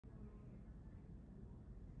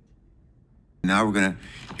Now we're going to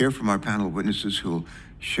hear from our panel of witnesses who will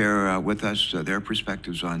share with us their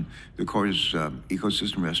perspectives on the Corps'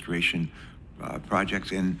 ecosystem restoration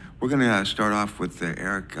projects. And we're going to start off with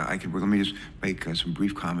Eric Eikenberg. Let me just make some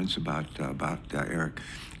brief comments about Eric.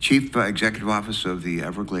 Chief Executive Officer of the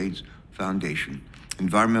Everglades Foundation,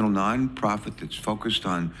 environmental nonprofit that's focused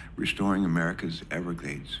on restoring America's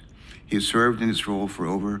Everglades. He has served in this role for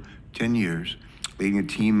over 10 years, leading a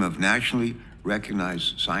team of nationally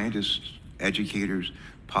recognized scientists, educators,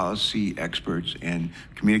 policy experts, and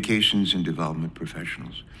communications and development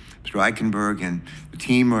professionals. Mr. Eikenberg and the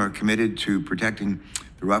team are committed to protecting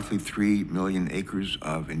the roughly 3 million acres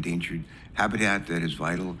of endangered habitat that is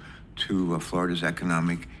vital to Florida's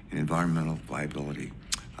economic and environmental viability.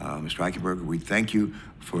 Mr. Eikenberg, we thank you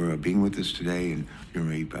for being with us today, and you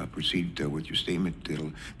may proceed with your statement.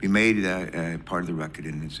 It'll be made part of the record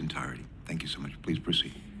in its entirety. Thank you so much. Please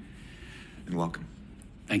proceed, and welcome.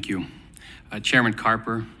 Thank you. Chairman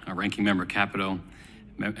Carper, Ranking Member Capito,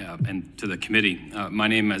 and to the committee. My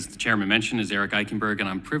name, as the chairman mentioned, is Eric Eikenberg, and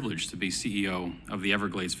I'm privileged to be CEO of the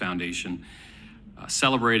Everglades Foundation,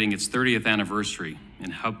 celebrating its 30th anniversary in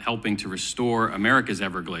helping to restore America's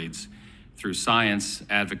Everglades through science,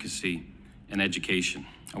 advocacy, and education.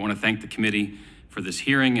 I want to thank the committee for this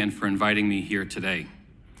hearing and for inviting me here today.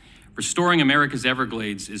 Restoring America's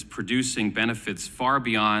Everglades is producing benefits far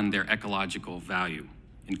beyond their ecological value,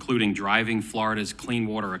 including driving Florida's clean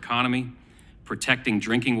water economy, protecting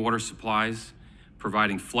drinking water supplies,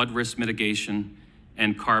 providing flood risk mitigation,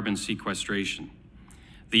 and carbon sequestration.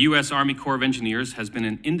 The U.S. Army Corps of Engineers has been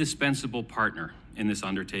an indispensable partner in this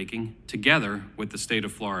undertaking, together with the state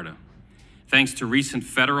of Florida. Thanks to recent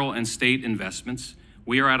federal and state investments,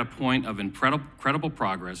 we are at a point of incredible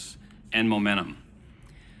progress and momentum.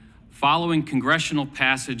 Following congressional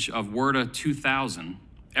passage of WRDA 2000,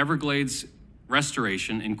 Everglades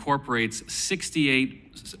restoration incorporates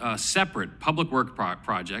 68 separate public work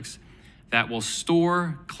projects that will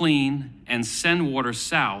store, clean, and send water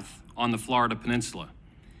south on the Florida Peninsula.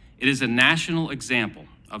 It is a national example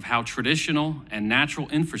of how traditional and natural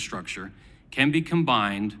infrastructure can be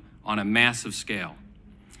combined on a massive scale.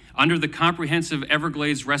 Under the Comprehensive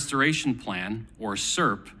Everglades Restoration Plan, or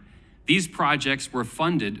CERP, these projects were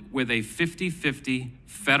funded with a 50-50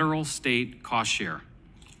 federal-state cost share.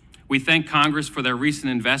 We thank Congress for their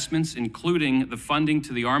recent investments, including the funding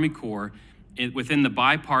to the Army Corps within the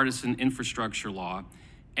bipartisan infrastructure law,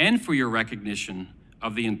 and for your recognition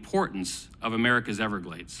of the importance of America's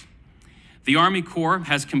Everglades. The Army Corps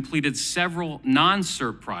has completed several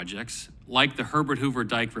non-CERP projects, like the Herbert Hoover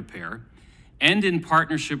Dike repair, and in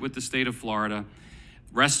partnership with the state of Florida,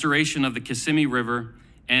 restoration of the Kissimmee River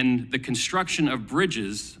and the construction of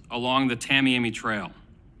bridges along the Tamiami Trail.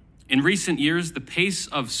 In recent years, the pace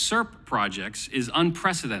of CERP projects is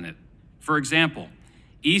unprecedented. For example,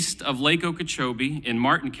 east of Lake Okeechobee in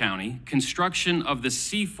Martin County, construction of the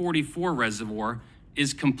C-44 reservoir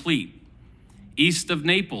is complete. East of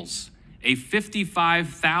Naples, a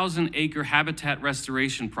 55,000-acre habitat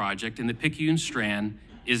restoration project in the Picayune Strand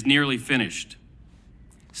is nearly finished.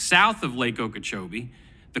 South of Lake Okeechobee,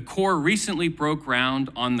 the Corps recently broke ground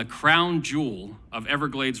on the crown jewel of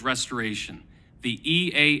Everglades restoration, the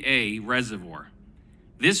EAA reservoir.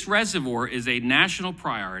 This reservoir is a national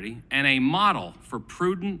priority and a model for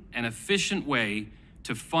prudent and efficient way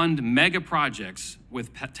to fund mega projects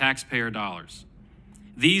with taxpayer dollars.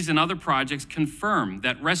 These and other projects confirm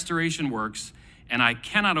that restoration works, and I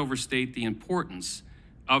cannot overstate the importance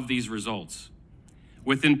of these results.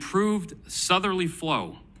 With improved southerly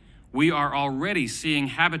flow, we are already seeing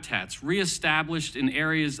habitats reestablished in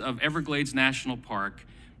areas of Everglades National Park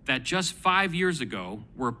that just 5 years ago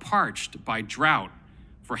were parched by drought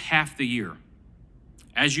for half the year.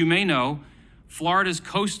 As you may know, Florida's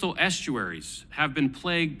coastal estuaries have been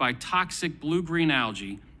plagued by toxic blue-green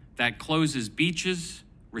algae that closes beaches,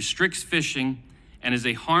 restricts fishing, and is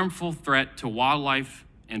a harmful threat to wildlife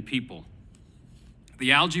and people.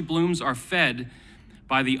 The algae blooms are fed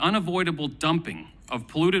by the unavoidable dumping of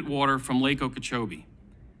polluted water from Lake Okeechobee.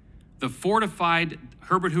 The fortified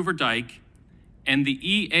Herbert Hoover Dike and the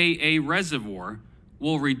EAA reservoir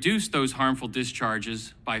will reduce those harmful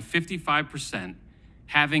discharges by 55%,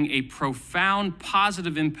 having a profound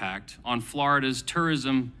positive impact on Florida's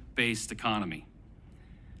tourism-based economy.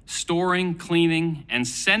 Storing, cleaning, and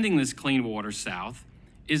sending this clean water south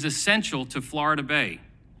is essential to Florida Bay.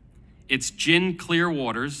 Its gin clear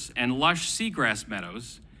waters and lush seagrass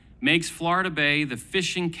meadows makes Florida Bay the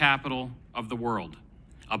fishing capital of the world,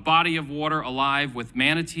 a body of water alive with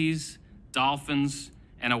manatees, dolphins,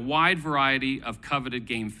 and a wide variety of coveted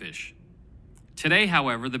game fish. Today,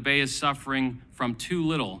 however, the bay is suffering from too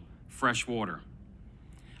little fresh water.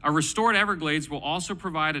 A restored Everglades will also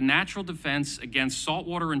provide a natural defense against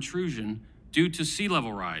saltwater intrusion due to sea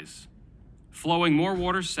level rise. Flowing more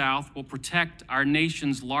water south will protect our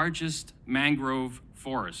nation's largest mangrove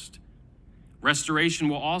forest. Restoration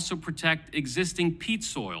will also protect existing peat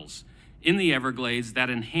soils in the Everglades that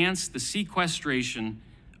enhance the sequestration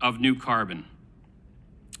of new carbon.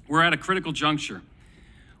 We're at a critical juncture.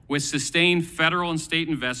 With sustained federal and state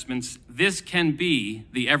investments, this can be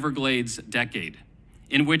the Everglades decade,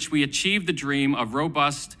 in which we achieve the dream of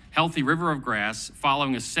robust, healthy river of grass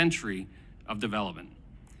following a century of development.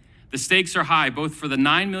 The stakes are high, both for the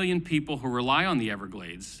 9 million people who rely on the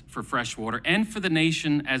Everglades for fresh water and for the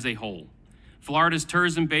nation as a whole. Florida's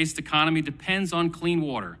tourism-based economy depends on clean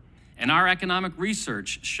water, and our economic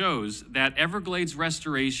research shows that Everglades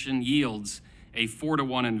restoration yields a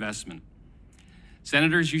 4-to-1 investment.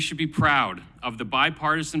 Senators, you should be proud of the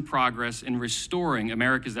bipartisan progress in restoring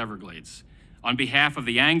America's Everglades. On behalf of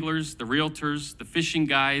the anglers, the realtors, the fishing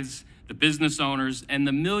guides, the business owners, and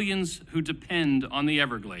the millions who depend on the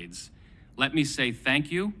Everglades, let me say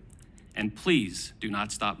thank you, and please do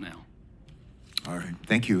not stop now. All right,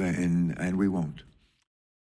 thank you, and we won't.